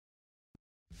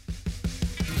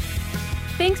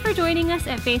Thanks for joining us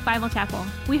at Faith Bible Chapel.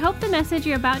 We hope the message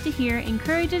you're about to hear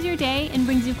encourages your day and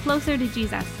brings you closer to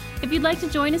Jesus. If you'd like to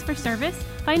join us for service,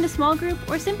 find a small group,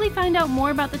 or simply find out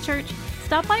more about the church,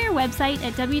 stop by our website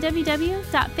at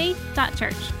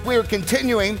www.faith.church. We're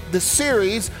continuing the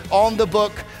series on the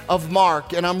book of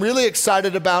Mark, and I'm really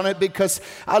excited about it because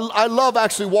I love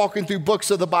actually walking through books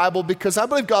of the Bible because I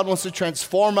believe God wants to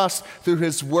transform us through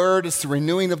His Word. It's the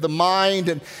renewing of the mind,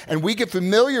 and we get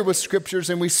familiar with Scriptures,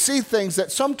 and we see things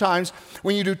that sometimes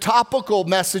when you do topical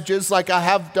messages like I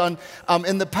have done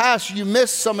in the past, you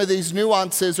miss some of these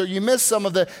nuances or you miss some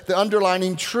of the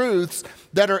underlining truths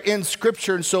that are in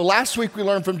Scripture. And so last week we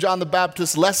learned from John the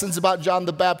Baptist, lessons about John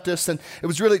the Baptist, and it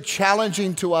was really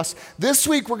challenging to us. This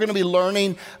week we're going to be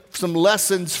learning some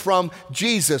lessons from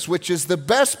Jesus, which is the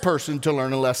best person to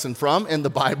learn a lesson from in the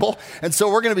Bible. And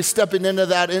so we're going to be stepping into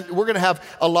that, and we're going to have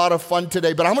a lot of fun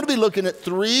today. But I'm going to be looking at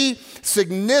three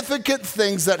significant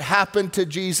things that happened to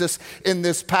Jesus in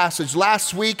this passage.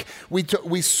 Last week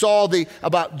we saw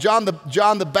about John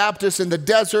the Baptist in the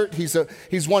desert.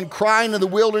 He's one crying in the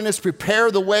wilderness,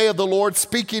 prepare the way of the Lord,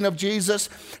 speaking of Jesus.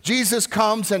 Jesus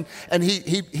comes and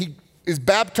he is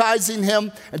baptizing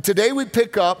him. And today we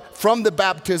pick up from the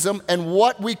baptism and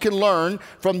what we can learn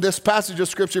from this passage of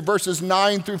Scripture, verses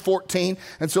 9 through 14.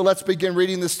 And so let's begin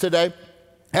reading this today.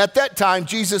 At that time,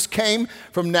 Jesus came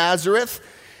from Nazareth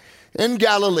in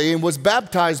Galilee and was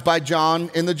baptized by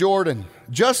John in the Jordan.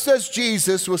 Just as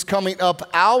Jesus was coming up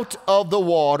out of the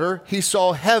water, he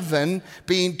saw heaven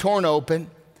being torn open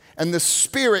and the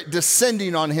Spirit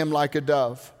descending on him like a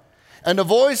dove. And a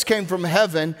voice came from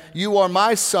heaven, "You are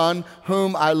my Son,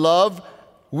 whom I love.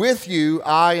 With you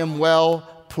I am well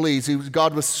pleased."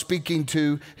 God was speaking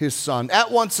to his Son. At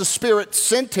once the Spirit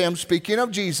sent him, speaking of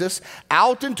Jesus,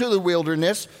 out into the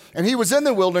wilderness. And he was in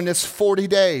the wilderness 40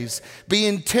 days,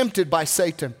 being tempted by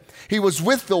Satan. He was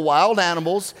with the wild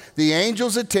animals. The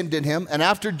angels attended him. And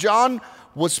after John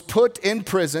was put in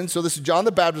prison, so this is John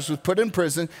the Baptist was put in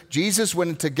prison, Jesus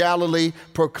went into Galilee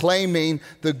proclaiming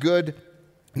the good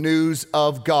news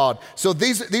of God. So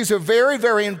these are very,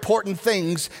 very important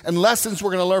things and lessons we're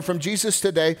going to learn from Jesus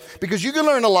today, because you can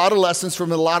learn a lot of lessons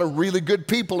from a lot of really good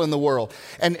people in the world.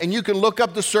 And you can look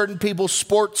up to certain people,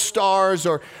 sports stars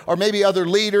or maybe other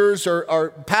leaders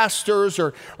or pastors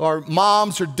or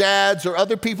moms or dads or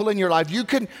other people in your life. You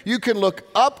can look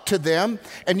up to them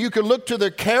and you can look to their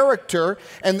character.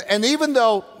 And even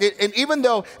though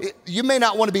you may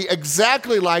not want to be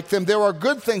exactly like them, there are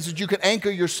good things that you can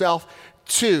anchor yourself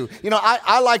to. You know,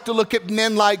 I like to look at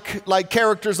men like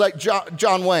characters like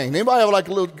John Wayne. Anybody ever like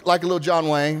a little John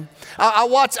Wayne? I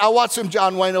watch some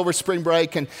John Wayne over spring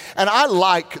break, and I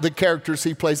like the characters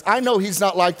he plays. I know he's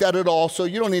not like that at all, so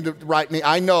you don't need to write me.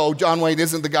 I know John Wayne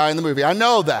isn't the guy in the movie. I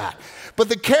know that. But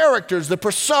the characters, the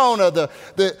persona, the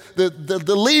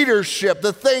leadership,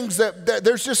 the things that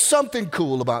there's just something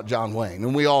cool about John Wayne,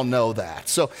 and we all know that.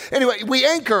 So anyway, we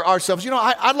anchor ourselves. You know,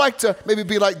 I'd like to maybe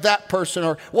be like that person,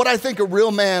 or what I think a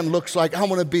real man looks like. I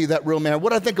want to be that real man.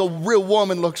 What I think a real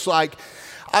woman looks like.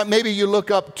 Maybe you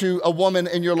look up to a woman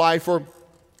in your life, or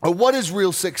what is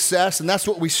real success, and that's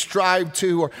what we strive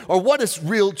to, or what does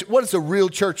a real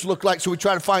church look like? So we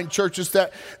try to find churches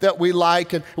that we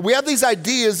like, and we have these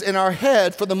ideas in our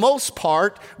head. For the most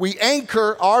part, we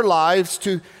anchor our lives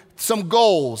to some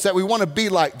goals that we want to be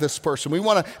like this person. We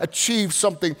want to achieve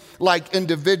something like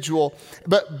individual.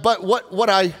 But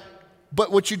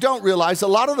what you don't realize, a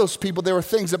lot of those people, there are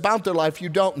things about their life you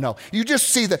don't know. You just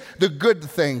see the good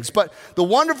things. But the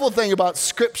wonderful thing about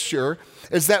Scripture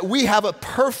is that we have a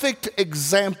perfect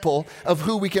example of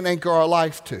who we can anchor our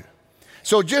life to.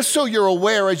 So just so you're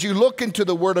aware, as you look into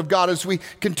the Word of God, as we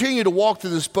continue to walk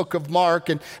through this book of Mark,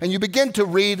 and you begin to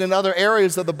read in other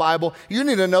areas of the Bible, you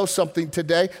need to know something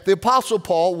today. The Apostle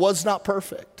Paul was not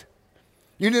perfect.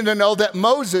 You need to know that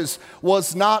Moses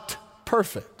was not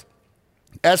perfect.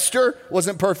 Esther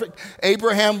wasn't perfect.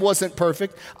 Abraham wasn't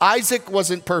perfect. Isaac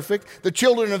wasn't perfect. The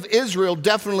children of Israel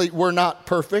definitely were not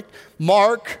perfect.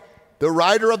 Mark, the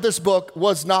writer of this book,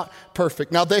 was not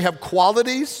perfect. Now, they have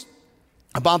qualities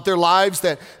about their lives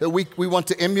that we want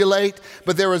to emulate,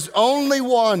 but there is only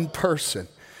one person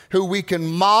who we can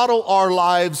model our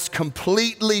lives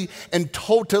completely and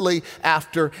totally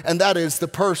after, and that is the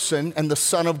person and the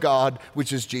Son of God,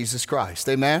 which is Jesus Christ.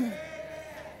 Amen?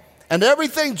 And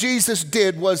everything Jesus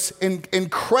did was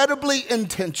incredibly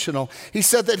intentional. He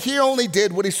said that he only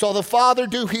did what he saw the Father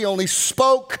do. He only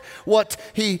spoke what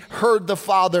he heard the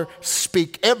Father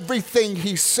speak. Everything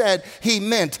he said, he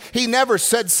meant. He never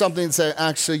said something and said,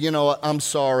 actually, you know what, I'm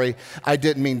sorry, I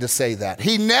didn't mean to say that.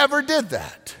 He never did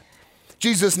that.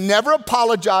 Jesus never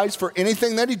apologized for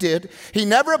anything that he did. He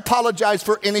never apologized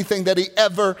for anything that he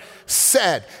ever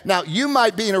said. Now, you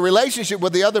might be in a relationship where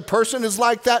the other person is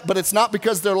like that, but it's not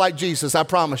because they're like Jesus, I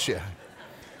promise you.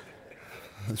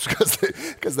 It's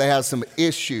because they have some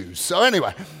issues. So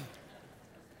anyway,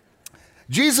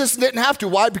 Jesus didn't have to.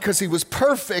 Why? Because he was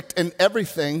perfect in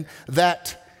everything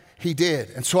that he did.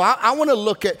 And so I want to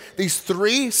look at these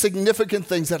three significant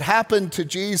things that happened to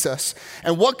Jesus.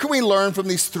 And what can we learn from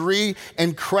these three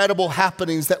incredible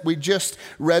happenings that we just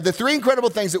read? The three incredible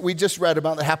things that we just read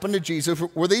about that happened to Jesus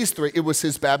were these three. It was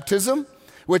his baptism,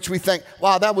 which we think,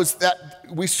 wow,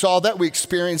 we saw that, we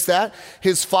experienced that.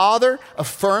 His Father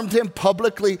affirmed him,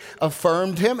 publicly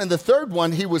affirmed him. And the third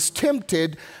one, he was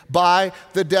tempted by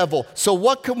the devil. So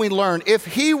what can we learn? If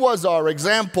he was our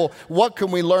example, what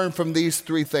can we learn from these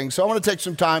three things? So I want to take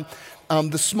some time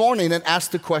this morning and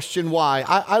ask the question, why?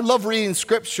 I love reading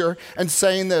scripture and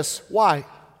saying this, why?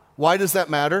 Why does that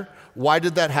matter? Why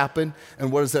did that happen?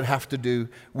 And what does that have to do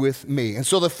with me? And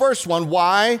so the first one,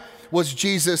 why was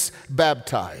Jesus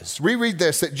baptized? We read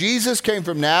this, that Jesus came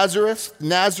from Nazareth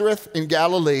in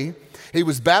Galilee. He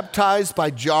was baptized by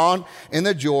John in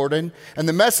the Jordan. And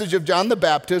the message of John the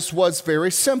Baptist was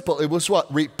very simple. It was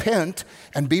what? Repent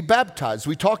and be baptized.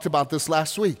 We talked about this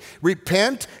last week.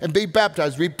 Repent and be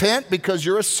baptized. Repent because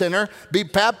you're a sinner. Be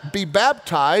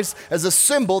baptized as a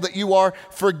symbol that you are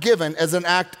forgiven, as an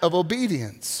act of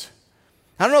obedience.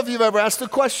 I don't know if you've ever asked the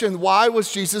question, why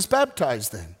was Jesus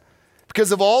baptized then?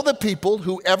 Because of all the people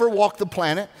who ever walked the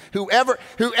planet, whoever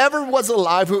was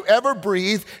alive, whoever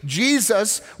breathed,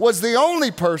 Jesus was the only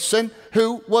person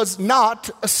who was not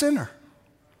a sinner.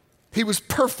 He was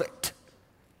perfect.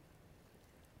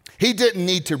 He didn't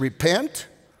need to repent,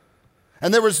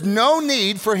 and there was no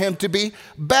need for him to be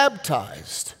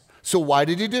baptized. So why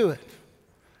did he do it?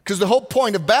 Because the whole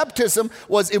point of baptism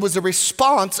was it was a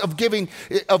response of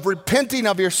repenting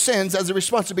of your sins as a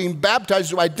response to being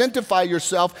baptized to identify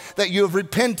yourself that you have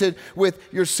repented with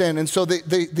your sin. And so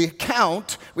the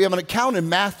account, we have an account in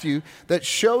Matthew that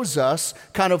shows us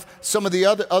kind of some of the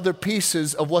other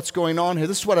pieces of what's going on here.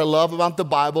 This is what I love about the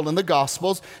Bible and the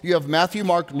Gospels. You have Matthew,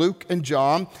 Mark, Luke, and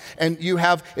John, and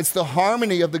it's the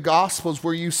harmony of the Gospels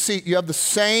where you have the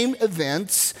same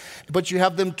events, but you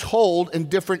have them told in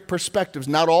different perspectives.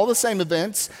 Not all the same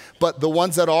events, but the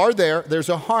ones that are there's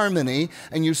a harmony,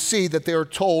 and you see that they are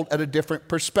told at a different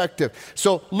perspective.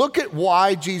 So look at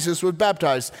why Jesus was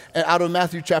baptized out of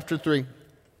Matthew chapter 3.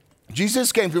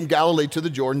 Jesus came from Galilee to the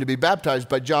Jordan to be baptized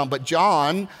by John, but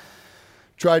John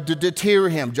tried to deter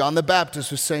him. John the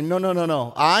Baptist was saying,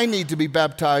 no, I need to be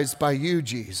baptized by you,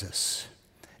 Jesus.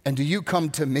 And do you come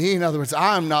to me? In other words,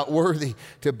 I'm not worthy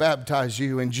to baptize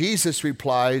you. And Jesus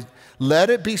replied, let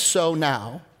it be so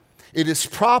now. It is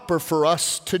proper for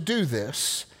us to do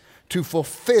this to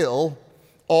fulfill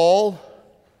all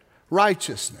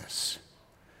righteousness.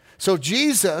 So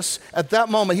Jesus, at that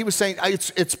moment, he was saying,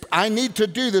 I need to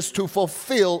do this to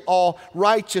fulfill all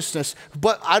righteousness.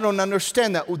 But I don't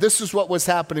understand that. This is what was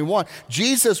happening. One,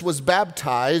 Jesus was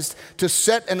baptized to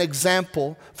set an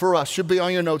example for us. Should be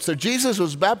on your notes there. Jesus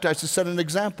was baptized to set an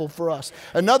example for us.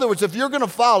 In other words, if you're going to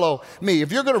follow me,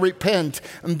 if you're going to repent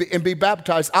and be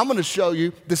baptized, I'm going to show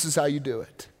you this is how you do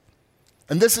it.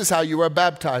 And this is how you are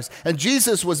baptized. And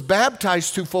Jesus was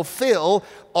baptized to fulfill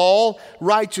all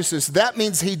righteousness. That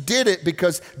means he did it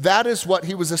because that is what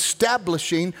he was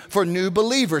establishing for new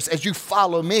believers. As you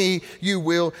follow me, you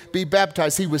will be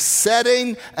baptized. He was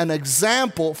setting an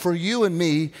example for you and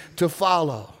me to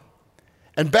follow.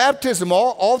 And baptism,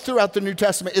 all throughout the New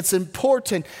Testament, it's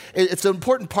important. It's an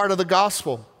important part of the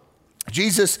gospel.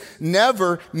 Jesus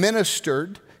never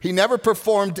ministered. He never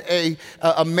performed a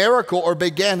miracle or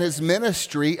began his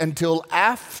ministry until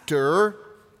after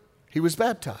he was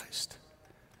baptized.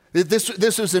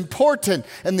 This was important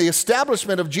in the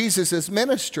establishment of Jesus'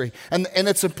 ministry, and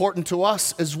it's important to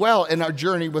us as well in our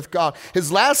journey with God.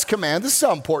 His last command, this is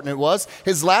how important it was,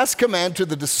 his last command to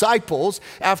the disciples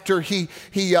after he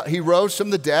rose from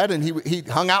the dead and he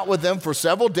hung out with them for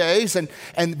several days,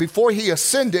 and before he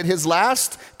ascended, his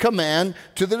last command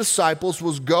to the disciples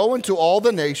was go into all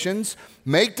the nations,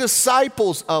 make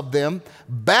disciples of them,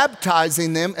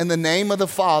 baptizing them in the name of the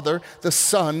Father, the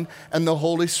Son, and the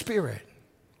Holy Spirit.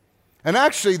 And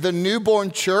actually, the newborn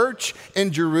church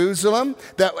in Jerusalem,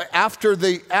 that after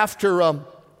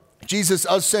Jesus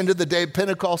ascended, the day of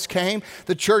Pentecost came.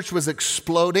 The church was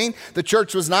exploding. The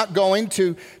church was not going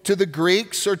to the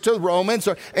Greeks or to Romans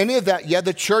or any of that yet.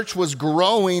 The church was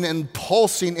growing and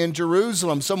pulsing in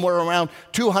Jerusalem. Somewhere around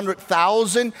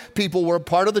 200,000 people were a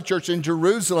part of the church in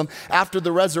Jerusalem after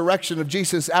the resurrection of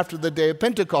Jesus, after the day of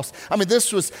Pentecost. I mean,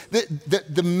 this was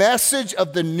the message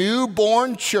of the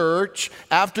newborn church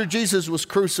after Jesus was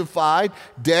crucified,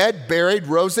 dead, buried,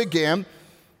 rose again,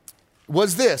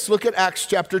 was this. Look at Acts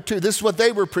chapter 2. This is what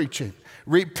they were preaching.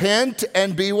 Repent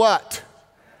and be what?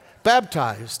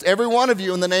 Baptized, every one of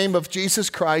you, in the name of Jesus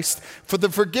Christ for the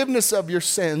forgiveness of your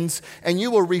sins, and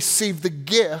you will receive the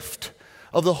gift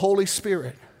of the Holy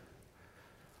Spirit.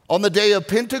 On the day of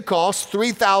Pentecost,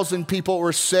 3,000 people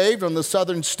were saved on the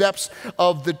southern steps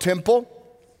of the temple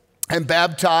and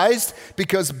baptized,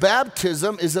 because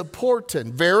baptism is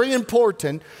important, very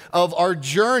important, of our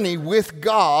journey with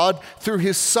God through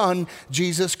his son,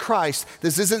 Jesus Christ.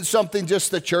 This isn't something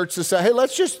just the church to say, hey,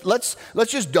 let's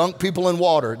just dunk people in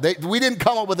water. We didn't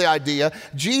come up with the idea.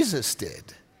 Jesus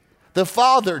did. The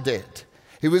Father did.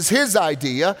 It was his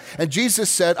idea, and Jesus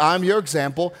said, I'm your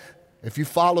example. If you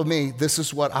follow me, this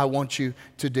is what I want you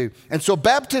to do. And so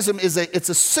baptism it's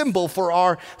a symbol for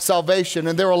our salvation.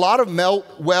 And there are a lot of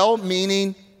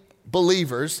well-meaning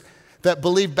believers that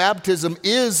believe baptism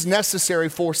is necessary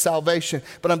for salvation.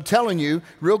 But I'm telling you,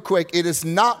 real quick, it is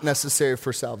not necessary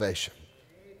for salvation.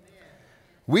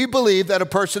 We believe that a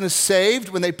person is saved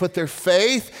when they put their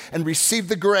faith and receive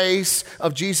the grace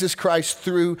of Jesus Christ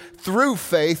through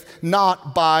faith,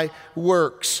 not by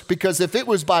works. Because if it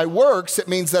was by works, it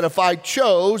means that if I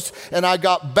chose and I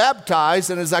got baptized,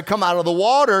 and as I come out of the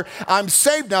water, I'm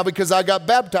saved now because I got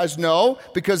baptized. No,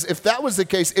 because if that was the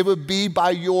case, it would be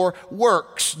by your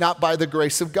works, not by the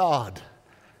grace of God.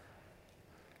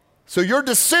 So your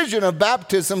decision of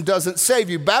baptism doesn't save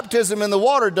you. Baptism in the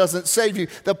water doesn't save you.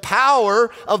 The power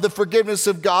of the forgiveness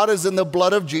of God is in the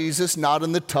blood of Jesus, not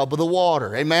in the tub of the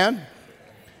water. Amen?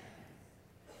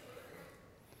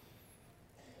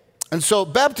 And so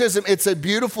baptism, it's a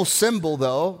beautiful symbol,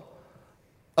 though,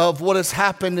 of what has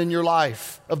happened in your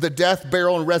life, of the death,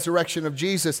 burial, and resurrection of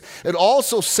Jesus. It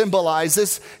also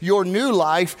symbolizes your new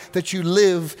life that you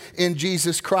live in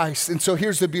Jesus Christ. And so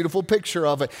here's the beautiful picture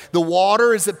of it. The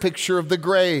water is a picture of the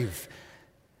grave.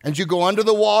 And you go under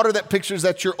the water, that pictures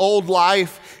that your old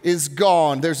life is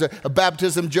gone. There's a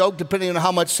baptism joke, depending on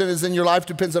how much sin is in your life,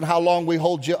 depends on how long we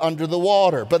hold you under the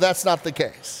water. But that's not the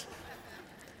case.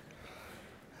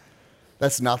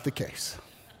 That's not the case.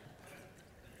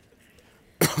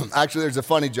 Actually, there's a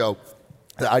funny joke.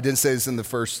 I didn't say this in the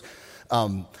first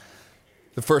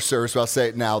service, but I'll say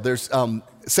it now. There's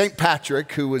St.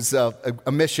 Patrick, who was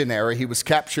a missionary. He was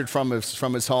captured from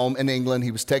his home in England.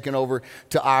 He was taken over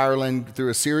to Ireland through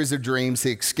a series of dreams.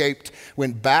 He escaped,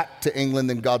 went back to England,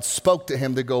 and God spoke to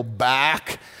him to go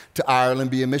back to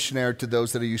Ireland, be a missionary to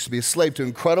those that he used to be a slave to.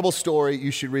 Incredible story. You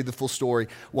should read the full story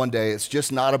one day. It's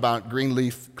just not about green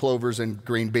leaf clovers and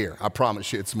green beer. I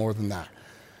promise you, it's more than that.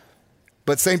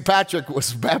 But St. Patrick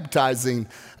was baptizing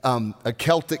a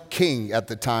Celtic king at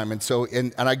the time. And so,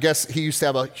 and I guess he used to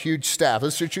have a huge staff.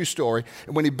 This is a true story.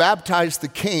 And when he baptized the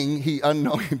king, he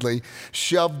unknowingly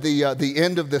shoved the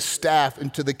end of the staff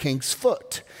into the king's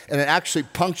foot. And it actually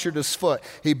punctured his foot.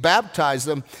 He baptized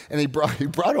him, and he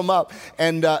brought him up.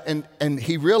 And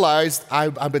he realized,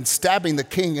 I've been stabbing the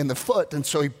king in the foot. And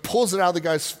so he pulls it out of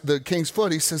the king's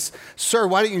foot. He says, sir,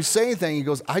 why didn't you say anything? He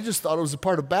goes, I just thought it was a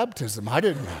part of baptism. I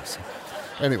didn't know. So,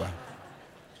 anyway,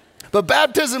 but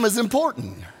baptism is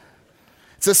important.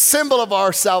 It's a symbol of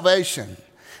our salvation.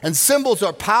 And symbols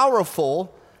are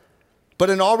powerful, but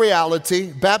in all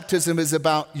reality, baptism is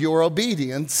about your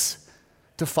obedience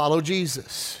to follow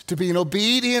Jesus, to be an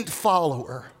obedient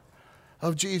follower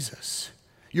of Jesus.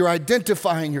 You're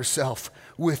identifying yourself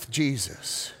with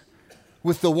Jesus,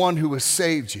 with the one who has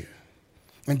saved you.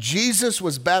 And Jesus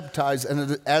was baptized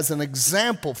as an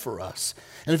example for us.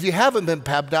 And if you haven't been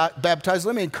baptized,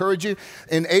 let me encourage you.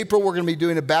 In April, we're going to be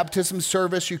doing a baptism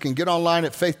service. You can get online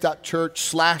at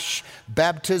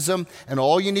faith.church/baptism. And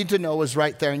all you need to know is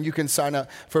right there, and you can sign up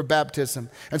for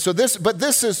baptism. And so this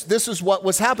is what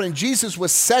was happening. Jesus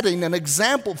was setting an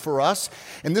example for us.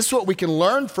 And this is what we can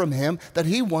learn from him, that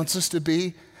he wants us to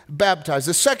be baptized.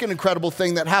 The second incredible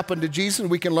thing that happened to Jesus, and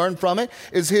we can learn from it,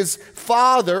 is his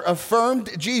Father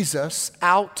affirmed Jesus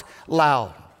out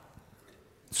loud.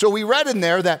 So we read in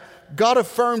there that God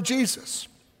affirmed Jesus.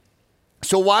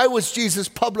 So why was Jesus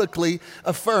publicly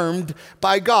affirmed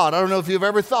by God? I don't know if you've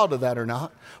ever thought of that or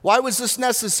not. Why was this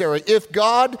necessary? If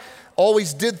God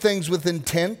always did things with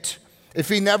intent, if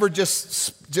he never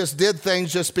just did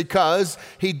things just because,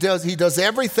 he does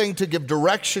everything to give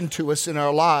direction to us in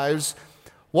our lives,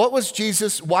 why was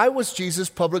Jesus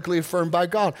publicly affirmed by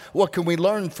God? What can we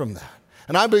learn from that?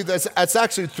 And I believe that's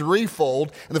actually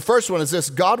threefold. And the first one is this: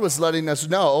 God was letting us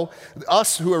know,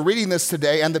 us who are reading this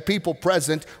today and the people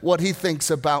present, what he thinks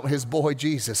about his boy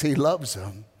Jesus. He loves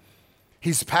him.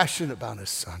 He's passionate about his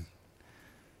son.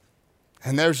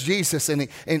 And there's Jesus, and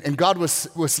God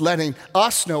was letting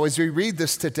us know as we read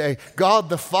this today, God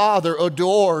the Father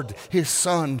adored his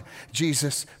son,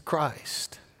 Jesus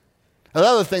Christ.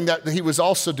 Another thing that he was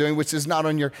also doing, which is not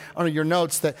on your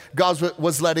notes, that God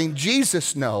was letting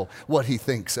Jesus know what he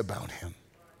thinks about him.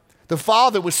 The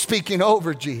Father was speaking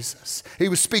over Jesus. He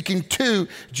was speaking to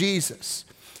Jesus.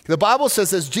 The Bible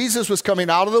says as Jesus was coming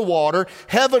out of the water,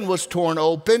 heaven was torn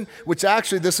open, which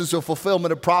actually this is a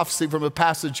fulfillment of prophecy from a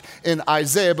passage in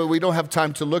Isaiah, but we don't have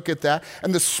time to look at that.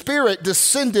 And the Spirit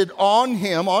descended on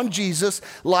him, on Jesus,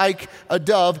 like a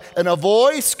dove, and a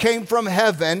voice came from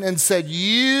heaven and said,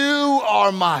 "You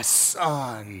are my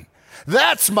son."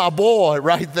 That's my boy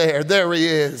right there. There he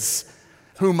is,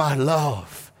 whom I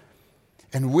love.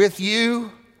 And with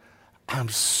you, I'm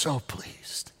so pleased.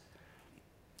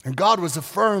 And God was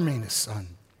affirming his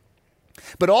son.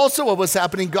 But also what was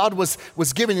happening, God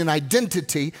was giving an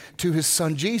identity to his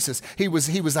son Jesus. He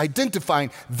was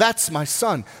identifying, that's my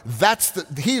son.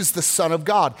 He is the Son of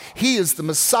God. He is the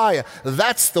Messiah.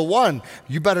 That's the one.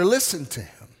 You better listen to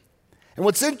him. And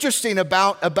what's interesting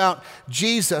about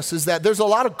Jesus is that there's a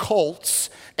lot of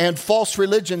cults and false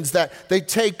religions that they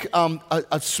take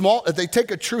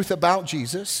a truth about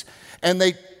Jesus and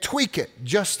they tweak it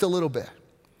just a little bit.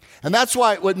 And that's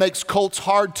why it makes cults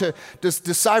hard to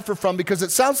decipher from, because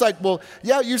it sounds like, well,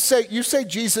 yeah, you say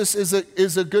Jesus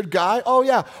is a good guy. Oh,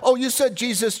 yeah. Oh, you said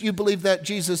Jesus, you believe that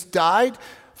Jesus died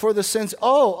for the sins.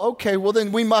 Oh, okay. Well,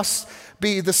 then we must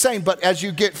be the same. But as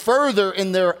you get further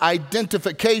in their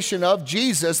identification of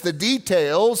Jesus, the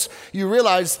details, you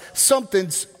realize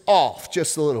something's off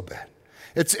just a little bit.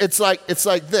 It's like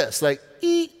this, like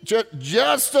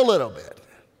just a little bit,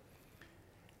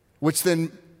 which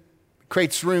then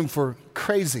creates room for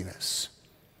craziness.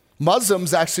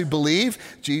 Muslims actually believe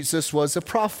Jesus was a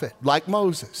prophet, like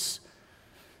Moses.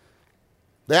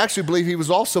 They actually believe he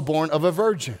was also born of a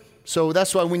virgin. So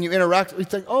that's why when you interact, you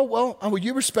think, oh, well,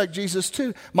 you respect Jesus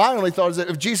too. My only thought is that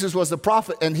if Jesus was the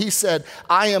prophet and he said,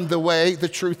 I am the way, the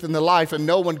truth, and the life, and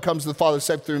no one comes to the Father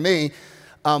except through me,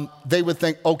 they would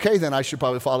think, okay, then I should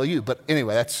probably follow you. But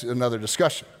anyway, that's another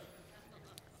discussion.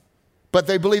 But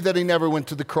they believe that he never went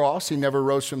to the cross. He never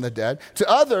rose from the dead. To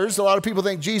others, a lot of people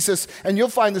think Jesus, and you'll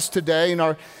find this today in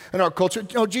our culture,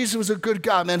 Jesus was a good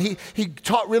guy, man. He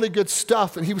taught really good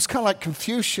stuff, and he was kind of like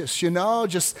Confucius,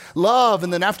 just love.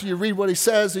 And then after you read what he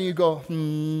says, and you go,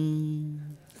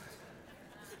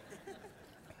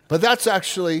 But that's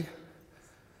actually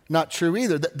not true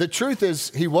either. The truth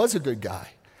is he was a good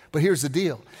guy. But here's the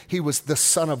deal. He was the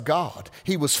Son of God.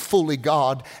 He was fully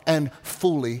God and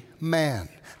fully man.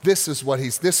 This is what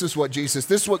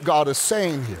God is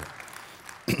saying here.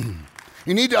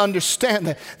 You need to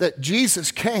understand that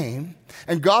Jesus came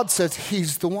and God says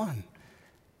he's the one.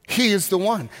 He is the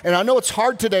one. And I know it's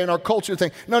hard today in our culture to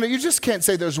think, no, you just can't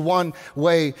say there's one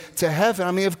way to heaven.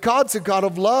 I mean, if God's a God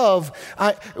of love,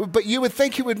 but you would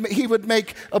think he would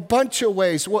make a bunch of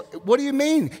ways. What do you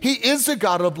mean? He is a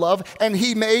God of love, and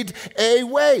he made a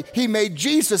way. He made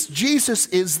Jesus. Jesus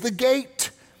is the gate.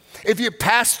 If you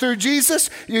pass through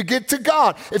Jesus, you get to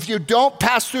God. If you don't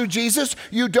pass through Jesus,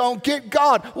 you don't get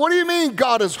God. What do you mean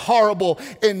God is horrible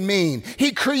and mean?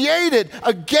 He created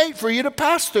a gate for you to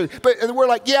pass through. But we're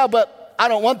like, yeah, but I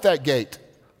don't want that gate.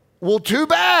 Well, too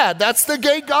bad. That's the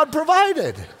gate God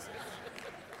provided.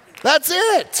 That's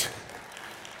it.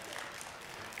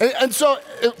 And so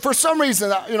for some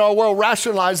reason, our world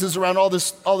rationalizes around all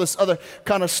this other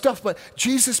kind of stuff, but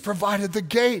Jesus provided the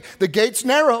gate. The gate's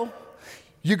narrow.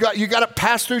 You got to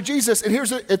pass through Jesus.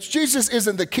 And Jesus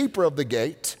isn't the keeper of the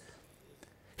gate.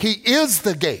 He is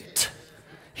the gate.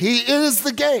 He is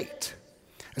the gate.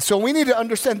 And so we need to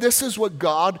understand this is what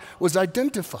God was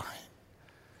identifying.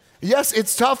 Yes,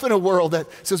 it's tough in a world that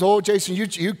says, oh, Jason,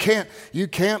 you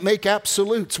can't make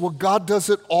absolutes. Well, God does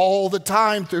it all the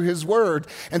time through his word.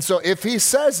 And so if he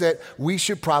says it, we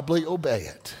should probably obey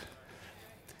it.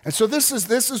 And so this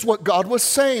is what God was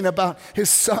saying about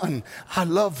his son. I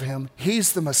love him.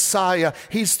 He's the Messiah.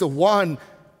 He's the one.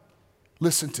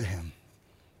 Listen to him.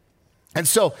 And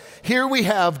so here we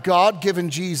have God giving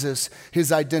Jesus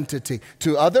his identity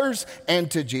to others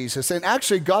and to Jesus. And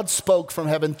actually God spoke from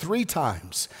heaven 3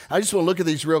 times. I just want to look at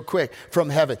these real quick from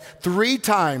heaven. 3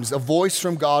 times a voice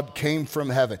from God came from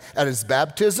heaven. At his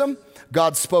baptism,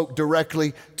 God spoke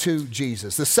directly to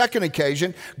Jesus. The second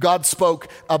occasion, God spoke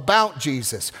about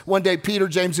Jesus. One day, Peter,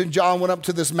 James, and John went up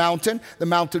to this mountain, the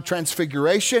Mount of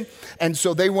Transfiguration. And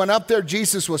so they went up there.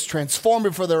 Jesus was transformed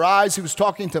before their eyes. He was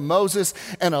talking to Moses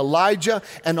and Elijah.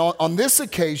 And on this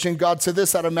occasion, God said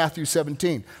this out of Matthew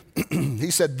 17.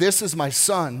 He said, "This is my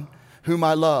son whom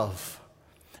I love.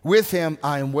 With him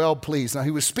I am well pleased." Now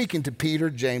he was speaking to Peter,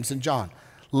 James, and John.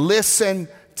 Listen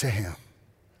to him.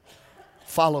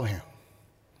 Follow him.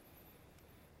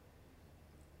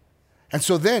 And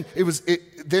so then it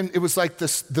was like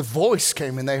this, the voice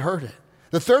came and they heard it.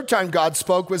 The third time God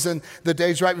spoke was in the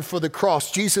days right before the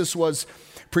cross. Jesus was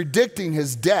predicting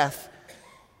his death.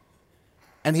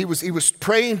 And he was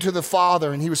praying to the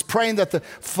Father, and he was praying that the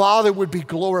Father would be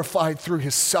glorified through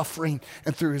his suffering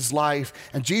and through his life.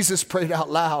 And Jesus prayed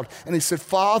out loud, and he said,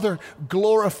 "Father,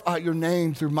 glorify your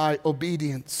name through my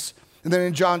obedience." And then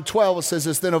in John 12, it says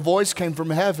this, "Then a voice came from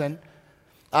heaven,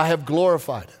 I have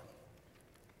glorified it,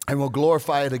 and will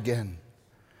glorify it again."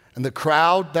 And the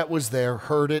crowd that was there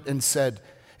heard it and said,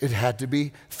 it had to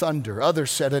be thunder. Others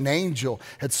said an angel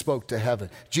had spoke to heaven.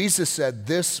 Jesus said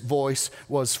this voice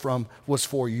was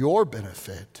for your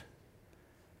benefit,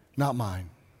 not mine.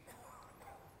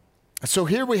 So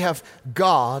here we have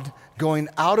God going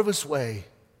out of his way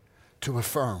to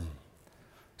affirm.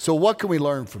 So what can we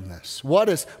learn from this?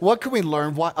 What can we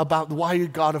learn about why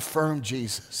God affirmed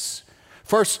Jesus?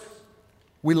 First,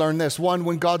 we learn this. One,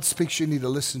 when God speaks, you need to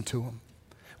listen to him.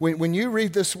 When you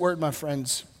read this word, my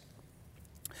friends,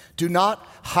 do not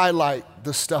highlight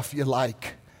the stuff you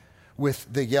like with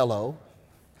the yellow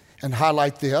and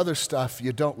highlight the other stuff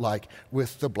you don't like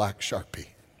with the black Sharpie.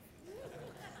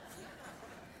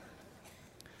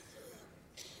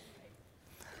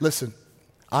 Listen,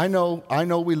 I know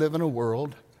we live in a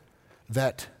world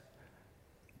that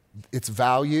its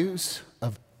values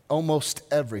of almost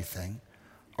everything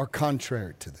are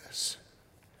contrary to this.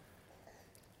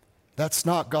 That's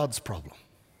not God's problem.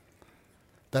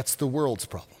 That's the world's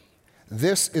problem.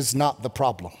 This is not the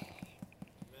problem.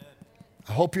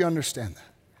 I hope you understand that.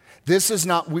 This is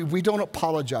not, we don't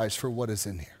apologize for what is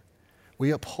in here.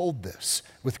 We uphold this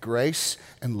with grace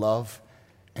and love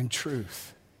and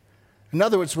truth. In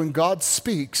other words, when God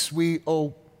speaks, we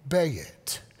obey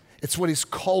it. It's what he's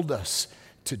called us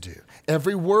to do.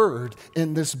 Every word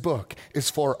in this book is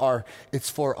for our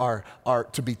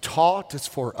to be taught. It's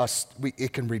for us.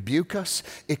 It can rebuke us.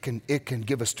 It can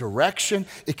give us direction.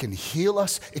 It can heal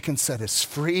us. It can set us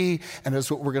free. And as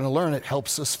what we're going to learn, it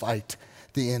helps us fight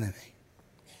the enemy.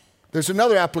 There's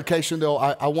another application, though,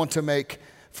 I want to make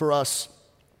for us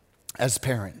as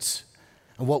parents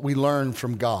and what we learn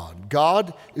from God.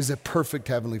 God is a perfect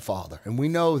Heavenly Father, and we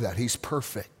know that he's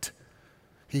perfect.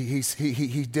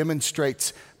 He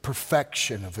demonstrates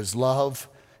perfection of his love,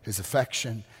 his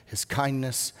affection, his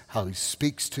kindness, how he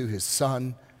speaks to his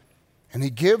son. And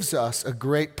he gives us a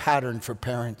great pattern for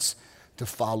parents to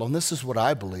follow. And this is what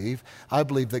I believe. I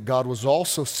believe that God was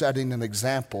also setting an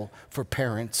example for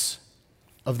parents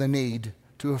of the need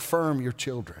to affirm your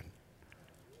children.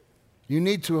 You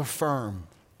need to affirm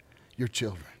your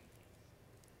children.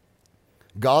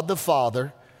 God the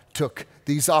Father took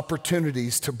these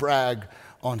opportunities to brag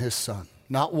on his son.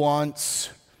 Not once,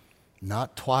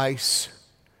 not twice,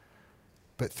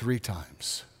 but 3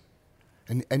 times.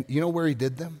 And you know where he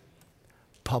did them?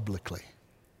 Publicly.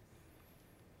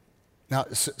 Now,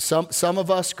 some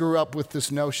of us grew up with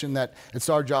this notion that it's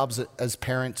our jobs as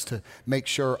parents to make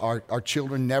sure our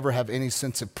children never have any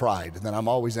sense of pride and that I'm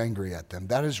always angry at them.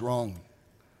 That is wrong.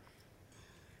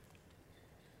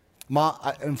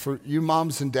 And for you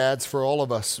moms and dads, for all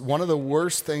of us, one of the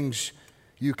worst things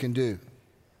you can do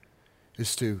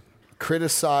is to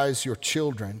criticize your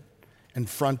children in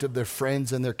front of their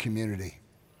friends and their community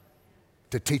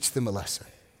to teach them a lesson.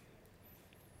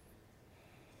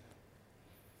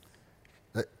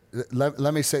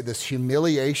 Let me say this,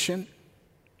 humiliation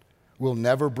will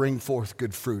never bring forth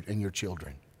good fruit in your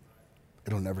children.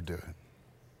 It'll never do it.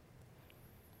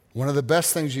 One of the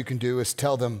best things you can do is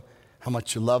tell them how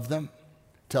much you love them,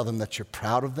 tell them that you're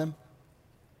proud of them.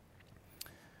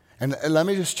 And let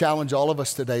me just challenge all of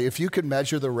us today. If you could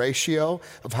measure the ratio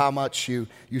of how much you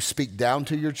speak down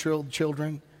to your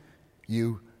children,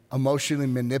 you emotionally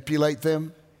manipulate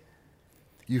them,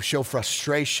 you show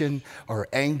frustration or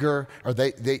anger, or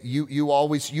you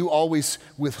always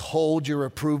withhold your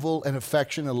approval and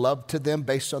affection and love to them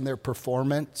based on their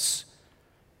performance,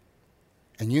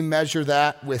 and you measure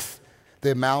that with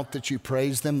the amount that you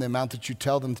praise them, the amount that you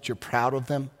tell them that you're proud of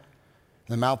them,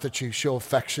 the amount that you show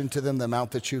affection to them, the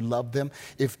amount that you love them,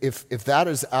 if that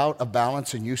is out of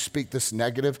balance and you speak this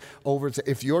negative over,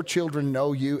 if your children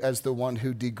know you as the one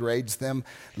who degrades them,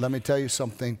 let me tell you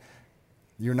something,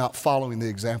 you're not following the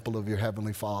example of your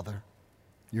Heavenly Father.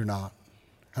 You're not.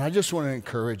 And I just want to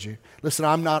encourage you. Listen,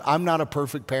 I'm not a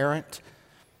perfect parent.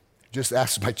 Just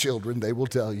ask my children, they will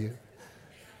tell you.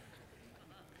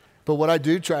 But what I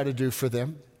do try to do for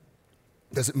them,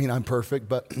 doesn't mean I'm perfect,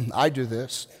 but I do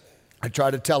this. I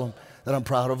try to tell them that I'm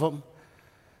proud of them.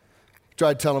 I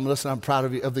try to tell them, listen, I'm proud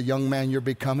of you, of the young man you're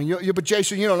becoming. But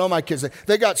Jason, you don't know my kids.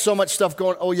 They got so much stuff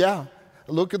going. Oh, yeah.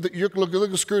 Look at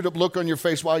the screwed up look on your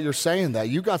face while you're saying that.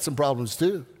 You got some problems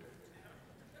too.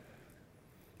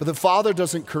 But the Father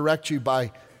doesn't correct you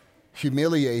by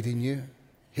humiliating you.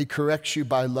 He corrects you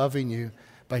by loving you,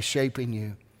 by shaping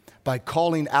you, by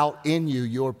calling out in you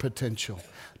your potential,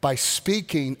 by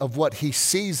speaking of what He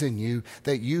sees in you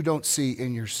that you don't see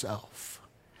in yourself.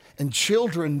 And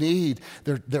children need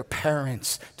their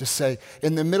parents to say,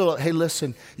 in the middle of, hey,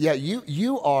 listen, yeah,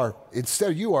 you are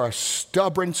a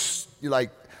stubborn, like,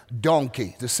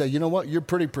 donkey, to say, you know what, you're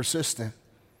pretty persistent.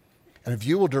 And if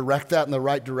you will direct that in the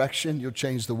right direction, you'll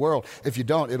change the world. If you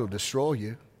don't, it'll destroy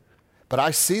you. But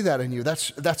I see that in you.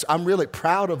 I'm really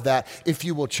proud of that if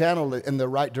you will channel it in the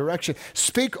right direction.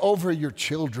 Speak over your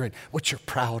children what you're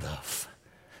proud of.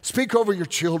 Speak over your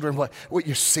children what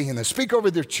you're seeing them. Speak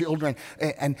over their children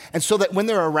and so that when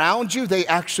they're around you, they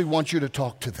actually want you to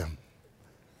talk to them.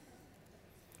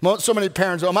 So many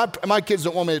parents, my kids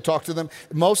don't want me to talk to them.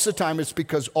 Most of the time it's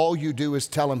because all you do is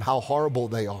tell them how horrible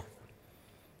they are.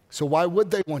 So why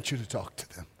would they want you to talk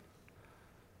to them?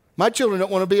 My children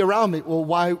don't want to be around me. Well,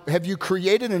 why? Have you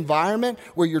created an environment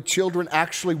where your children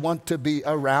actually want to be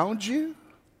around you?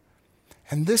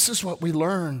 And this is what we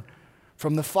learn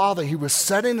from the Father. He was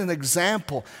setting an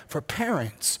example for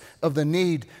parents of the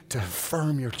need to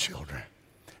affirm your children.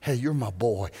 Hey, you're my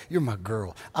boy. You're my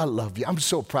girl. I love you. I'm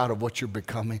so proud of what you're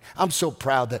becoming. I'm so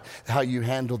proud that how you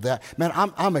handled that. Man,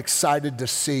 I'm excited to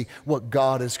see what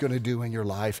God is going to do in your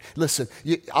life. Listen,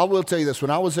 I will tell you this. When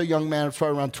I was a young man, I was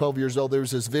probably around 12 years old, there was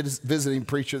this visiting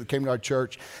preacher that came to our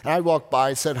church. And I walked by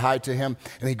and said hi to him.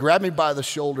 And he grabbed me by the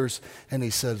shoulders and he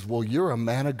says, well, you're a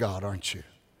man of God, aren't you?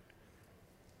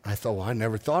 I thought, well, I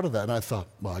never thought of that. And I thought,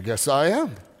 well, I guess I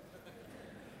am.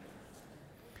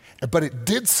 But it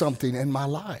did something in my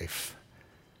life.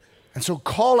 And so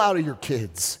call out of your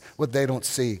kids what they don't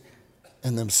see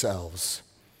in themselves.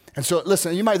 And so,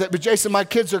 listen, you might think, but Jason, my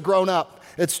kids are grown up.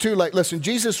 It's too late. Listen,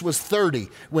 Jesus was 30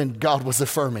 when God was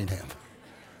affirming him.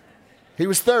 He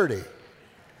was 30.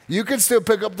 You can still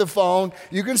pick up the phone.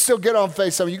 You can still get on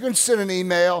FaceTime. You can send an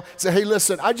email. Say, hey,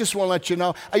 listen, I just want to let you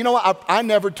know. You know what? I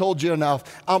never told you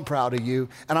enough. I'm proud of you,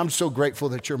 and I'm so grateful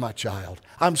that you're my child.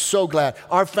 I'm so glad.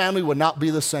 Our family would not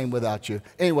be the same without you.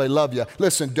 Anyway, love you.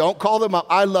 Listen, don't call them up.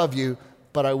 I love you,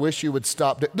 but I wish you would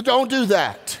stop. Don't do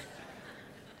that.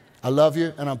 I love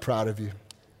you, and I'm proud of you.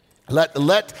 Let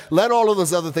all of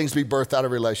those other things be birthed out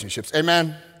of relationships.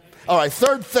 Amen? All right,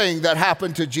 third thing that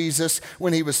happened to Jesus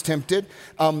when he was tempted,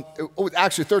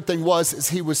 third thing is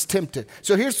he was tempted.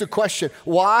 So here's the question.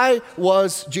 Why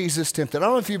was Jesus tempted? I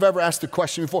don't know if you've ever asked the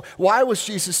question before. Why was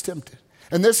Jesus tempted?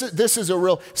 And this is a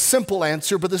real simple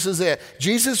answer, but this is it.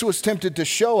 Jesus was tempted to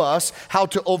show us how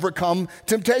to overcome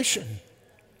temptation.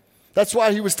 That's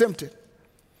why he was tempted.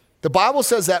 The Bible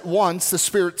says that once the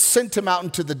Spirit sent him out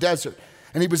into the desert.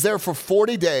 And he was there for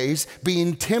 40 days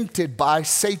being tempted by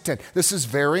Satan. This is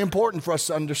very important for us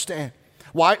to understand.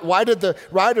 Why did the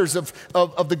writers of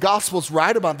the Gospels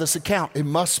write about this account? It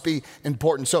must be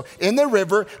important. So in the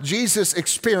river, Jesus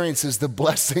experiences the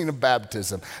blessing of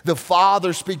baptism. The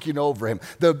Father speaking over him.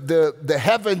 The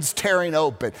heavens tearing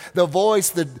open. The voice,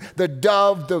 the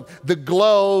dove, the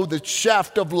glow, the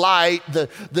shaft of light. I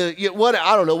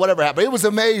don't know, whatever happened. It was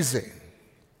amazing.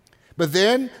 But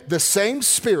then the same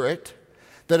Spirit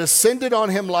that ascended on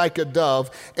him like a dove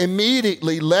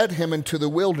immediately led him into the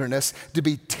wilderness to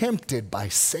be tempted by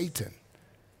Satan.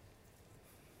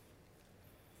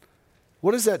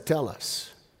 What does that tell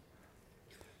us?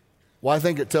 Well, I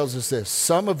think it tells us this.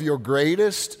 Some of your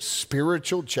greatest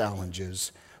spiritual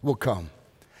challenges will come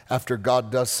after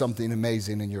God does something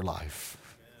amazing in your life.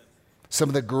 Some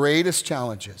of the greatest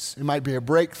challenges. It might be a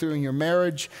breakthrough in your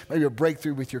marriage, maybe a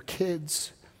breakthrough with your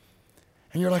kids.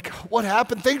 And you're like, what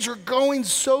happened? Things are going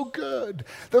so good.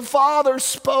 The Father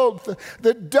spoke,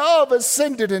 the dove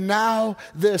ascended, and now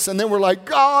this. And then we're like,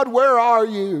 God, where are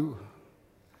you?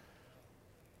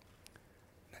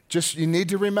 You need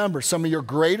to remember, some of your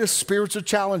greatest spiritual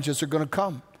challenges are going to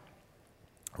come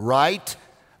right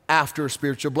after a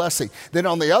spiritual blessing. Then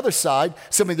on the other side,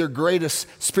 some of their greatest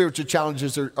spiritual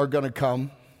challenges are going to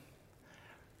come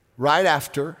right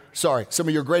after. Some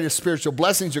of your greatest spiritual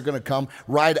blessings are going to come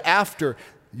right after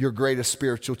your greatest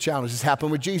spiritual challenge. This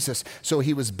happened with Jesus. So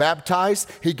he was baptized,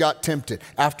 he got tempted.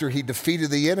 After he defeated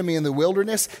the enemy in the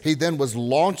wilderness, he then was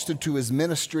launched into his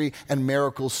ministry and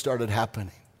miracles started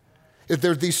happening. If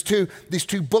there's these two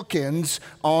bookends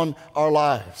on our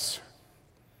lives.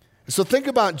 So think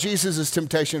about Jesus'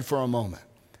 temptation for a moment.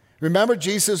 Remember,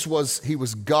 Jesus was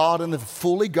God and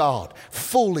fully God.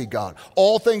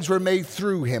 All things were made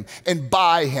through him and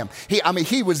by him.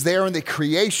 He was there in the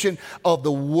creation of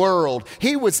the world.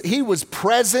 He was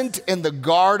present in the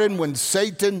garden when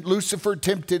Lucifer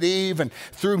tempted Eve and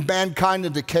threw mankind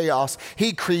into chaos.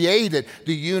 He created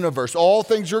the universe. All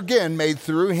things were again made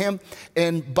through him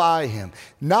and by him.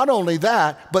 Not only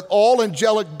that, but all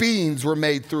angelic beings were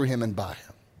made through him and by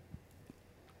him.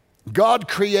 God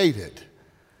created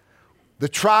the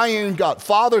triune God,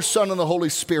 Father, Son, and the Holy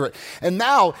Spirit. And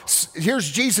now, here's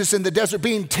Jesus in the desert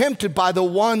being tempted by the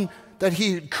one that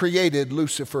he created,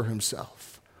 Lucifer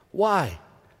himself. Why?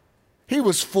 He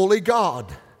was fully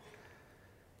God.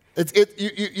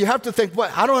 You have to think,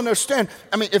 I don't understand.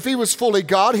 If he was fully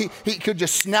God, he could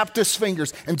just snap his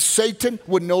fingers and Satan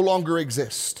would no longer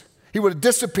exist. He would have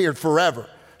disappeared forever.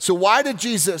 So why did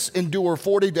Jesus endure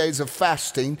 40 days of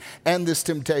fasting and this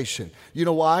temptation? You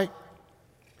know why?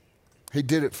 He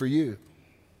did it for you.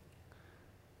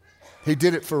 He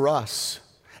did it for us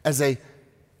as a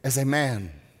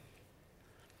man.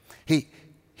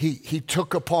 He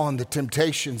took upon the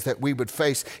temptations that we would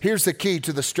face. Here's the key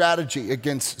to the strategy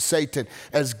against Satan.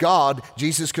 As God,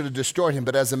 Jesus could have destroyed him,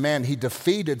 but as a man, he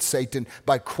defeated Satan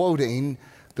by quoting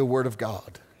the Word of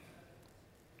God.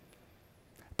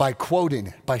 By quoting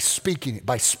it, by speaking it,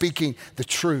 by speaking the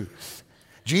truth.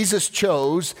 Jesus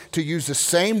chose to use the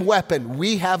same weapon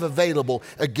we have available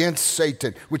against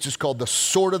Satan, which is called the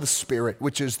sword of the Spirit,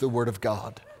 which is the Word of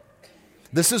God.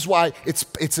 This is why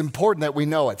it's important that we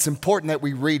know it. It's important that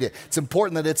we read it. It's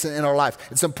important that it's in our life.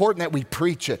 It's important that we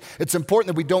preach it. It's important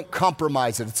that we don't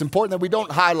compromise it. It's important that we don't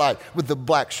highlight with the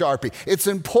black Sharpie. It's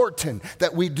important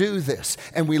that we do this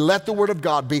and we let the Word of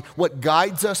God be what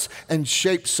guides us and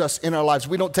shapes us in our lives.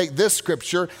 We don't take this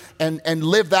scripture and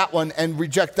live that one and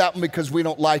reject that one because we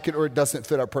don't like it or it doesn't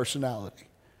fit our personality.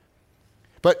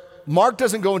 But Mark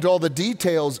doesn't go into all the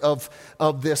details of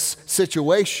this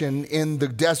situation in the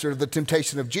desert, the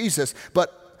temptation of Jesus,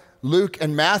 but Luke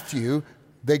and Matthew,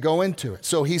 they go into it.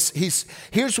 So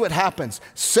here's what happens.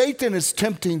 Satan is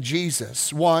tempting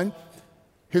Jesus. One,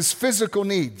 his physical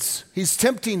needs. He's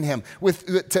tempting him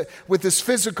with his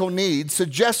physical needs,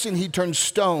 suggesting he turns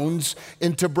stones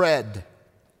into bread.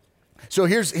 So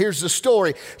here's the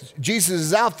story. Jesus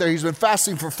is out there. He's been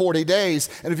fasting for 40 days.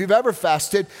 And if you've ever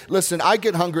fasted, listen, I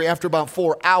get hungry after about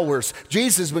 4 hours.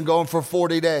 Jesus has been going for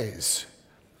 40 days.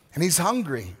 And he's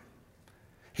hungry.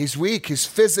 He's weak. He's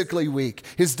physically weak.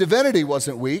 His divinity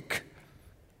wasn't weak,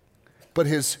 but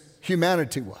his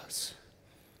humanity was.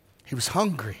 He was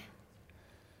hungry.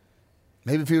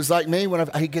 Maybe if he was like me,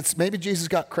 maybe Jesus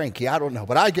got cranky. I don't know,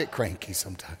 but I get cranky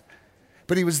sometimes.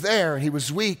 But he was there, and he was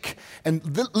weak. And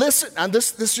listen, and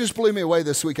this just blew me away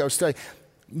this week. I was studying.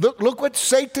 Look what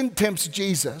Satan tempts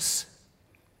Jesus.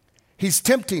 He's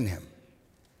tempting him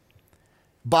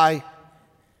by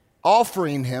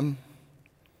offering him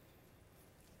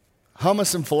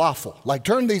hummus and falafel. Like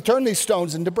turn these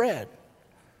stones into bread.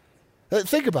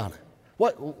 Think about it.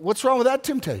 What's wrong with that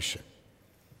temptation?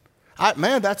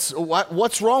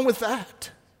 What's wrong with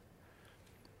that?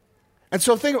 And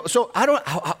so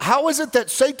how is it that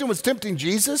Satan was tempting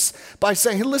Jesus by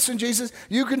saying, hey, listen, Jesus,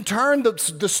 you can turn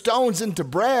the stones into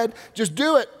bread. Just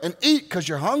do it and eat because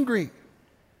you're hungry.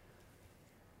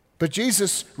 But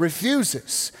Jesus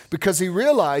refuses because he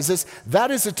realizes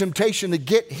that is a temptation to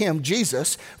get him,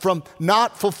 Jesus, from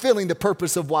not fulfilling the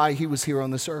purpose of why he was here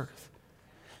on this earth.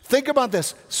 Think about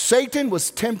this. Satan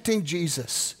was tempting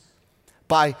Jesus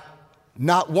by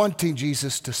not wanting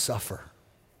Jesus to suffer.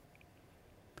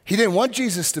 He didn't want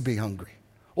Jesus to be hungry.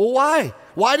 Well, why?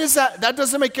 Why does that? That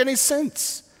doesn't make any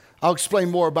sense. I'll explain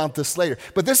more about this later.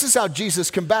 But this is how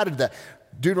Jesus combated that.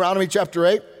 Deuteronomy chapter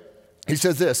 8, he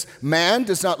says this, man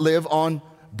does not live on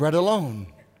bread alone.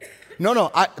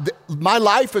 No, my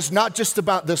life is not just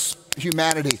about this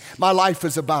humanity. My life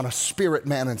is about a spirit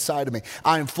man inside of me.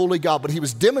 I am fully God. But he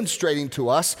was demonstrating to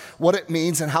us what it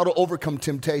means and how to overcome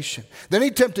temptation. Then he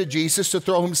tempted Jesus to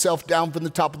throw himself down from the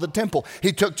top of the temple.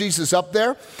 He took Jesus up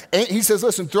there and he says,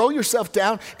 listen, throw yourself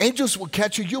down. Angels will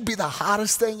catch you. You'll be the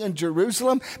hottest thing in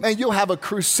Jerusalem. Man, you'll have a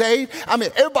crusade. I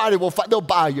mean, everybody will fight. They'll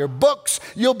buy your books.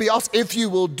 You'll be awesome. If you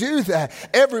will do that,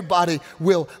 everybody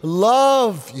will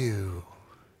love you.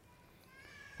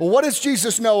 Well, what does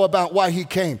Jesus know about why he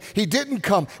came? He didn't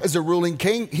come as a ruling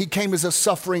king. He came as a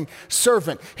suffering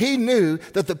servant. He knew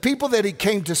that the people that he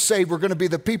came to save were going to be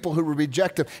the people who would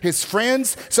reject him. His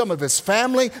friends, some of his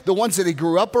family, the ones that he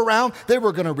grew up around, they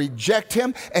were going to reject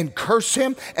him and curse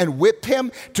him and whip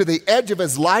him to the edge of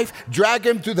his life, drag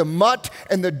him through the mud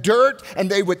and the dirt,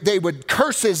 and they would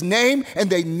curse his name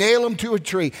and they nail him to a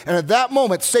tree. And at that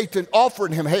moment, Satan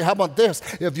offered him, hey, how about this?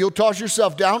 If you'll toss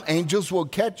yourself down, angels will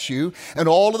catch you, and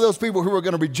all of those people who are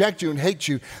going to reject you and hate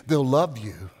you, they'll love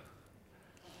you.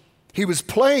 He was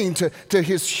playing to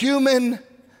his human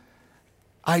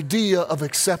idea of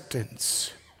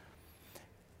acceptance.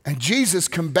 And Jesus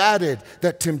combated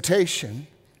that temptation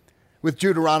with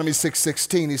Deuteronomy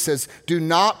 6:16. He says, do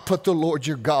not put the Lord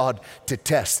your God to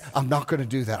test. I'm not going to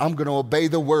do that. I'm going to obey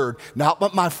the word, not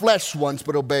what my flesh wants,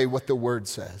 but obey what the word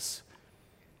says.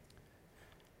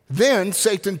 Then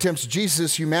Satan tempts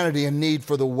Jesus' humanity in need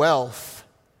for the wealth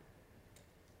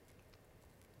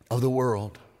of the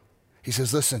world. He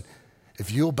says, listen, if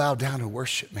you'll bow down and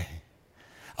worship me,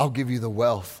 I'll give you the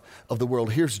wealth of the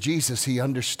world. Here's Jesus. He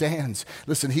understands.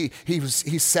 Listen, he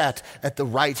sat at the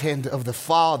right hand of the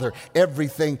Father.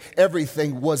 Everything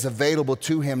was available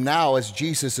to him now as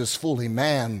Jesus is fully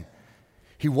man.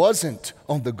 He wasn't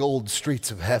on the gold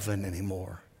streets of heaven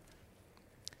anymore.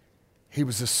 He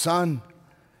was the son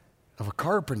of a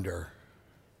carpenter.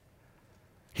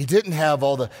 He didn't have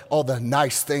all the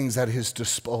nice things at his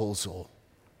disposal.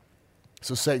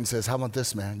 So Satan says, how about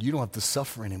this, man? You don't have to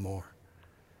suffer anymore.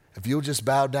 If you'll just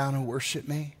bow down and worship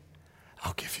me,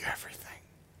 I'll give you everything.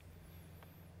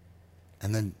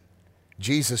 And then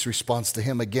Jesus responds to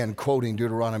him again, quoting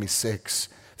Deuteronomy 6,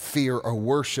 fear or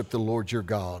worship the Lord your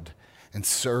God and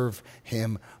serve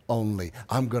him only.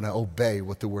 I'm going to obey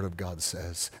what the word of God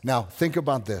says. Now, think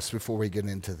about this before we get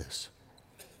into this.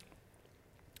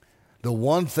 The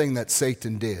one thing that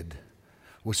Satan did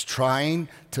was trying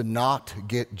to not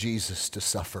get Jesus to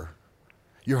suffer.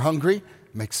 You're hungry?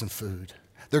 Make some food.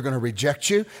 They're going to reject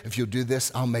you. If you'll do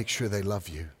this, I'll make sure they love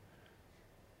you.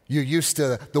 You're used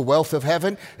to the wealth of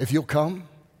heaven. If you'll come,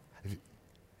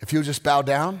 if you'll just bow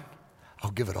down,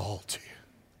 I'll give it all to you.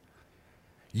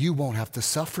 You won't have to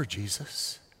suffer,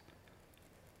 Jesus.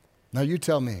 Now you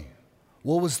tell me,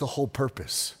 what was the whole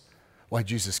purpose why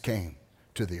Jesus came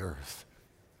to the earth?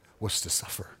 Was to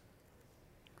suffer.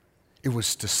 It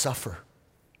was to suffer.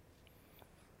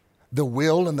 The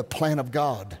will and the plan of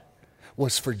God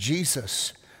was for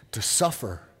Jesus to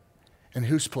suffer. In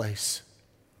whose place?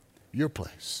 Your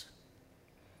place.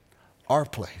 Our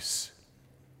place.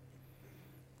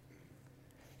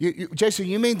 Jason,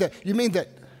 you mean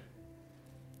that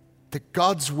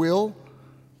God's will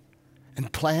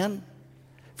and plan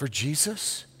for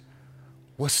Jesus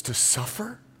was to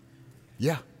suffer?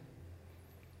 Yeah.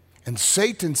 And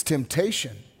Satan's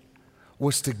temptation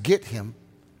was to get him,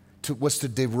 was to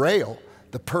derail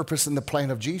the purpose and the plan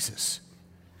of Jesus,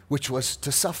 which was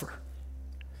to suffer.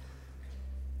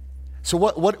 So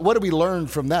what do we learn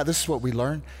from that? This is what we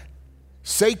learn.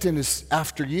 Satan is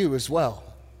after you as well.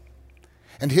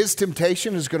 And his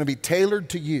temptation is going to be tailored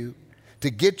to you to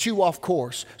get you off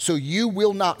course so you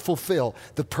will not fulfill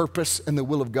the purpose and the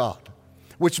will of God.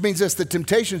 Which means this, the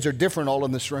temptations are different all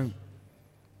in this room.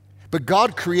 But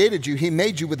God created you. He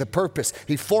made you with a purpose.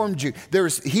 He formed you.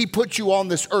 He put you on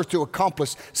this earth to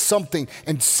accomplish something.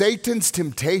 And Satan's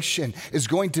temptation is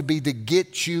going to be to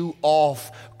get you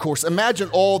off course. Imagine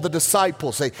all the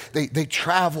disciples. They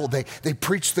traveled. They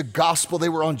preached the gospel. They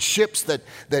were on ships that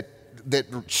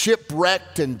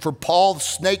shipwrecked, and for Paul, the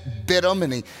snake bit him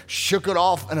and he shook it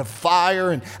off in a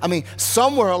fire. And I mean,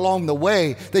 somewhere along the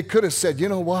way, they could have said, you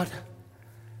know what?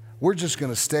 We're just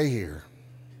going to stay here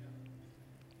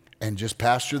and just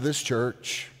pastor this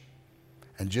church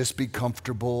and just be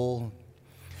comfortable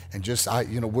and just,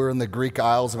 we're in the Greek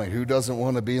Isles. I mean, who doesn't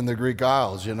want to be in the Greek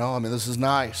Isles, I mean, this is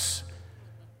nice.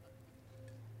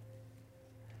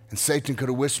 And Satan could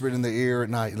have whispered in the ear at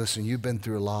night, listen, you've been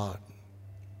through a lot.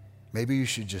 Maybe you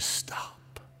should just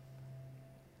stop.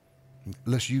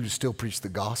 Unless you still preach the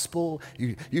gospel,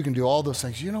 you can do all those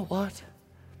things. You know what?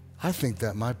 I think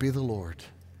that might be the Lord.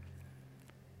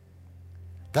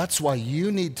 That's why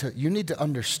you need to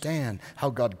understand how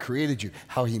God created you,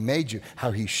 how he made you,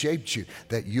 how he shaped you,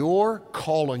 that your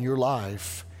call on your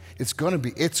life, it's going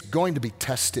to be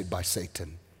tested by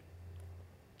Satan.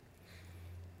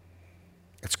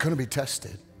 It's going to be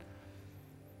tested.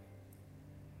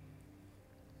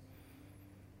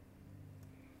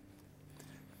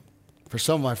 For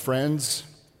some of my friends,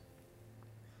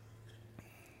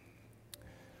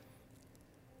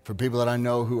 for people that I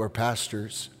know who are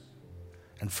pastors,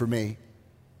 and for me,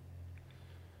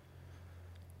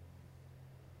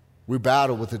 we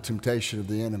battle with the temptation of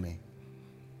the enemy.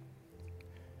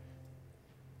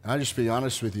 And I'll just be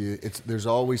honest with you, there's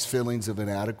always feelings of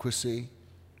inadequacy,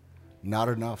 not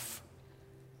enough,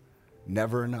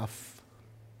 never enough.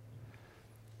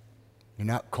 You're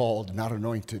not called, not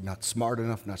anointed, not smart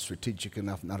enough, not strategic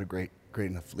enough, not a great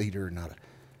enough leader,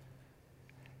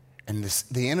 and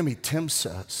the enemy tempts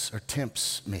us, or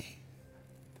tempts me.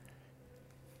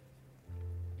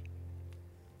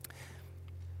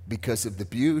 Because of the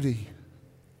beauty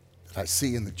that I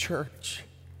see in the church.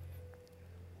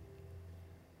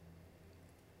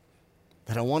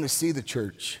 That I want to see the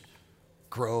church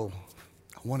grow.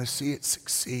 I want to see it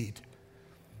succeed.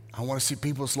 I want to see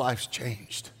people's lives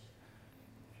changed.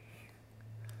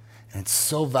 And it's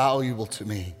so valuable to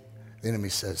me. The enemy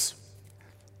says,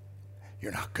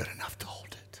 you're not good enough to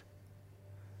hold it.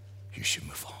 You should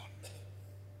move on.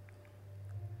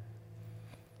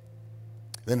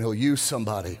 Then he'll use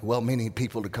somebody, well-meaning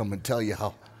people, to come and tell you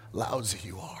how lousy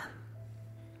you are.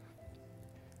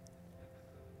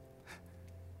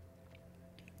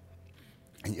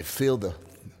 And you feel the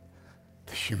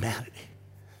humanity.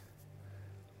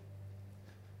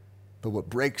 But what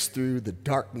breaks through the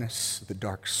darkness, the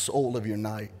dark soul of your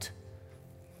night,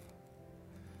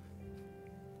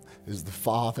 is the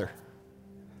Father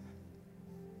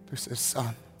who says,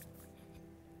 son,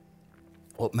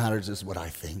 what matters is what I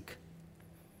think.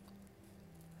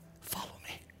 Follow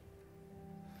me.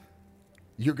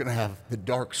 You're going to have the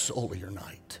dark soul of your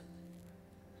night.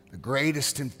 The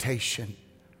greatest temptation.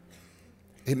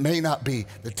 It may not be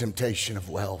the temptation of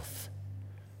wealth.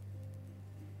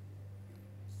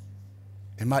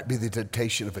 It might be the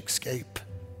temptation of escape.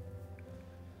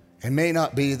 It may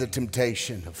not be the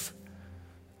temptation of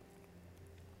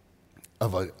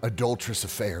an adulterous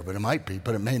affair, but it might be,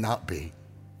 but it may not be.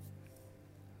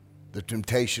 The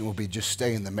temptation will be just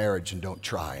stay in the marriage and don't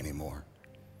try anymore.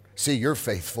 See, you're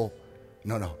faithful.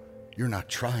 No, you're not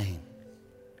trying.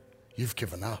 You've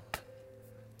given up.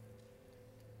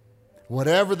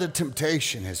 Whatever the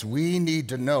temptation is, we need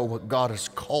to know what God has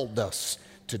called us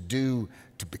to do,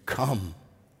 to become.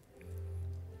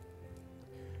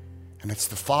 And it's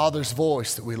the Father's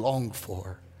voice that we long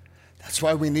for. That's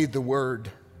why we need the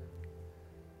Word.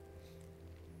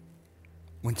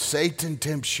 When Satan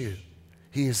tempts you,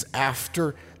 he is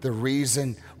after the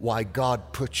reason why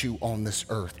God put you on this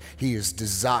earth. He is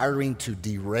desiring to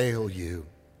derail you.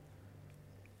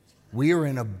 We are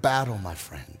in a battle, my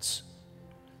friends.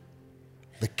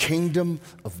 The kingdom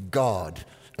of God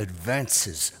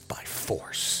advances by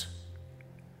force.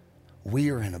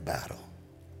 We are in a battle.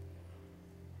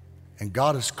 And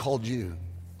God has called you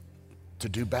to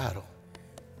do battle.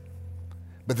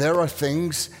 But there are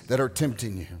things that are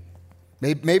tempting you.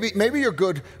 Maybe you're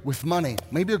good with money.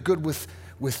 Maybe you're good with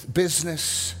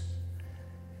business.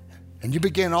 And you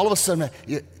begin, all of a sudden,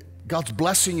 God's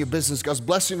blessing your business. God's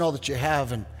blessing all that you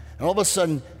have. And all of a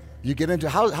sudden, you get into,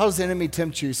 how does the enemy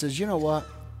tempt you? He says, you know what?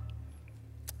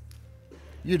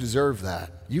 You deserve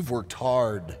that. You've worked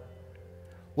hard.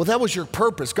 Well, that was your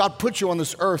purpose. God put you on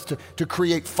this earth to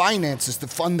create finances, to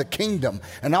fund the kingdom.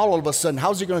 And now all of a sudden,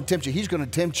 how's he going to tempt you? He's going to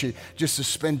tempt you just to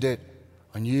spend it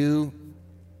on you,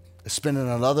 spending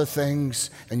on other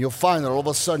things. And you'll find that all of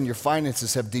a sudden your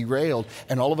finances have derailed.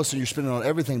 And all of a sudden you're spending on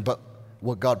everything but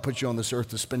what God put you on this earth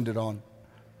to spend it on.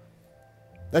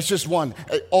 That's just one.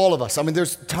 All of us. I mean,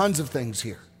 there's tons of things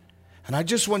here. And I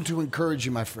just want to encourage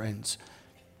you, my friends.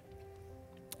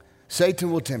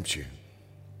 Satan will tempt you.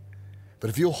 But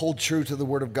if you'll hold true to the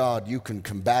Word of God, you can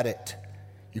combat it.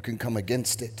 You can come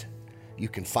against it. You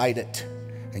can fight it.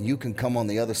 And you can come on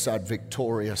the other side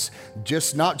victorious.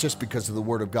 Not just because of the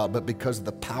Word of God, but because of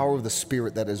the power of the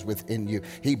Spirit that is within you.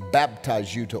 He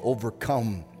baptized you to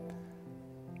overcome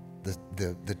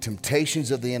the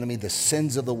temptations of the enemy, the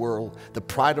sins of the world, the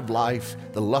pride of life,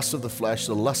 the lust of the flesh,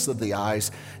 the lust of the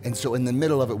eyes. And so in the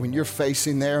middle of it, when you're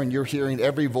facing there and you're hearing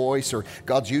every voice, or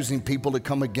God's using people to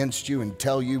come against you and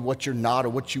tell you what you're not or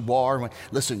what you are,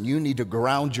 listen, you need to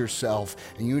ground yourself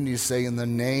and you need to say, in the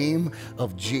name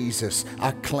of Jesus,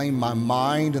 I claim my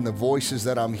mind and the voices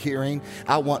that I'm hearing.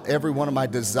 I want every one of my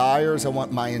desires. I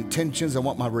want my intentions. I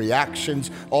want my reactions,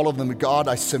 all of them. God,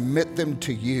 I submit them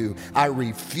to you. I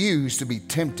refuse to be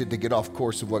tempted to get off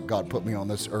course of what God put me on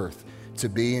this earth to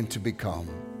be and to become.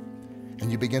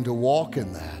 And you begin to walk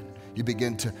in that. You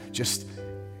begin to just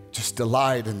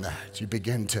delight in that. You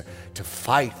begin to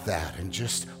fight that and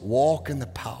just walk in the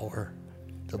power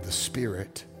of the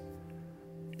Spirit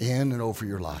in and over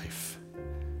your life.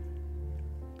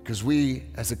 Because we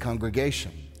as a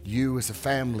congregation, you as a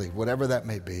family, whatever that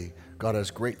may be, God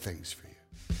has great things for you.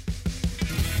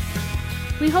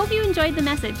 We hope you enjoyed the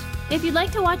message. If you'd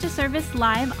like to watch a service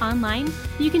live online,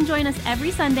 you can join us every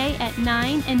Sunday at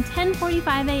 9 and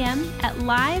 10:45 a.m. at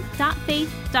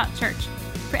live.faith.church.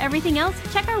 For everything else,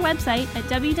 check our website at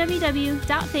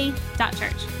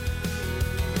www.faith.church.